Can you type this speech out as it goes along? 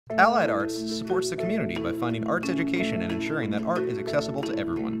Allied Arts supports the community by funding arts education and ensuring that art is accessible to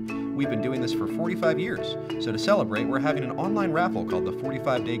everyone. We've been doing this for 45 years, so to celebrate, we're having an online raffle called the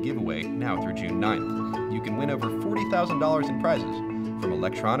 45-Day Giveaway now through June 9th. You can win over $40,000 in prizes, from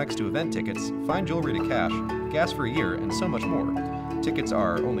electronics to event tickets, fine jewelry to cash, gas for a year, and so much more. Tickets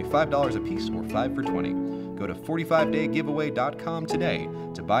are only $5 a piece or 5 for 20. Go to 45daygiveaway.com today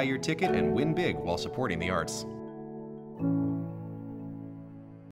to buy your ticket and win big while supporting the arts.